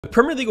The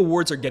Premier League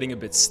awards are getting a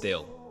bit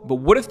stale, but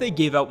what if they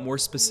gave out more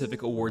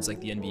specific awards like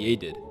the NBA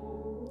did?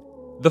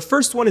 The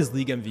first one is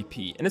League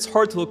MVP, and it's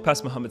hard to look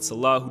past Mohamed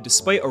Salah, who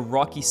despite a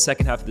rocky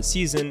second half of the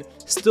season,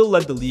 still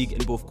led the league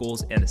in both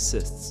goals and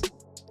assists.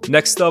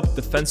 Next up,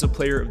 Defensive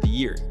Player of the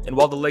Year, and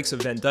while the likes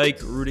of Van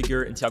Dijk,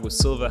 Rudiger, and Thiago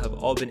Silva have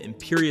all been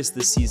imperious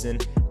this season,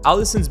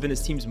 Alisson's been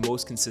his team's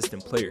most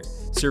consistent player,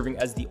 serving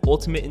as the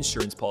ultimate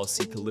insurance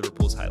policy to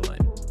Liverpool's high line.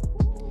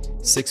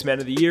 Sixth Man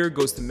of the Year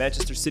goes to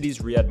Manchester City's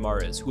Riyad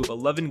Mahrez, who with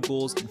 11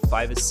 goals and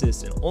 5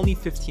 assists and only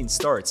 15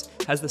 starts,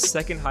 has the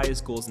second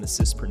highest goals and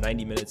assists per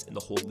 90 minutes in the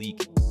whole league.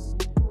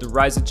 The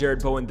rise of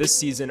Jarrod Bowen this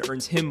season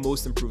earns him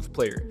Most Improved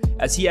Player,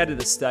 as he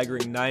added a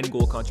staggering 9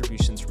 goal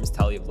contributions from his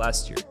tally of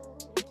last year.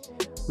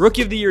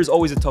 Rookie of the Year is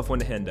always a tough one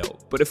to hand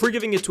out, but if we're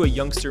giving it to a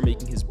youngster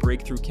making his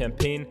breakthrough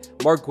campaign,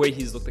 Marc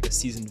Guehi's looked like a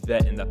seasoned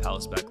vet in that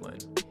Palace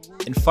backline.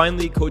 And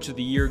finally, Coach of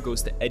the Year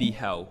goes to Eddie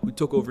Howe, who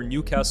took over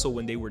Newcastle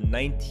when they were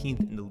 19th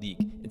in the league,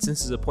 and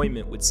since his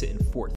appointment would sit in 4th.